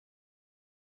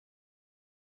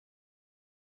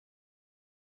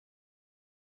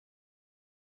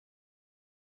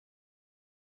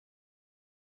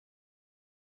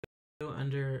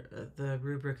Under the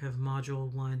rubric of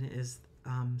Module 1 is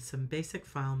some basic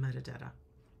file metadata.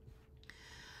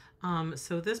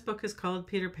 So this book is called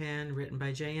Peter Pan, written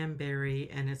by J.M. Barrie,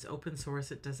 and it's open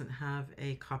source. It doesn't have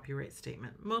a copyright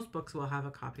statement. Most books will have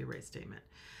a copyright statement.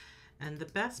 And the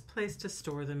best place to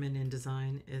store them in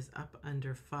InDesign is up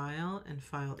under File and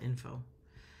File Info.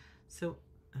 So,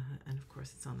 and of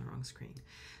course it's on the wrong screen.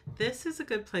 This is a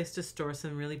good place to store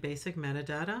some really basic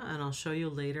metadata, and I'll show you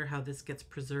later how this gets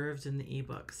preserved in the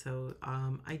ebook. So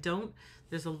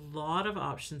there's a lot of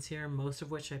options here, most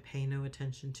of which I pay no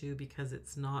attention to because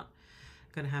it's not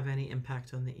going to have any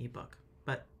impact on the ebook,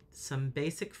 but some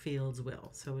basic fields will.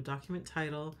 So a document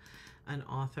title, an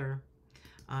author,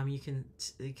 you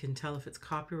can tell if it's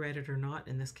copyrighted or not.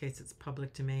 In this case, it's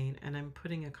public domain, and I'm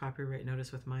putting a copyright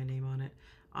notice with my name on it.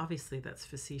 Obviously, that's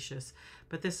facetious,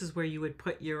 but this is where you would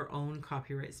put your own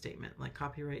copyright statement, like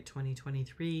copyright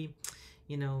 2023,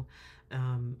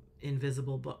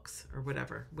 Invisible Books or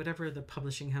whatever the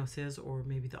publishing house is, or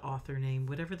maybe the author name,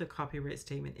 whatever the copyright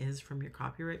statement is from your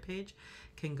copyright page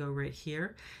can go right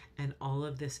here, and all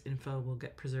of this info will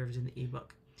get preserved in the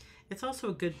ebook. It's also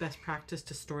a good best practice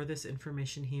to store this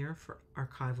information here for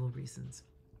archival reasons,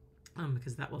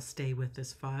 because that will stay with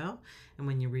this file, and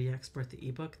when you re-export the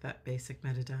ebook, that basic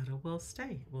metadata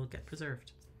will get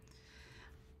preserved.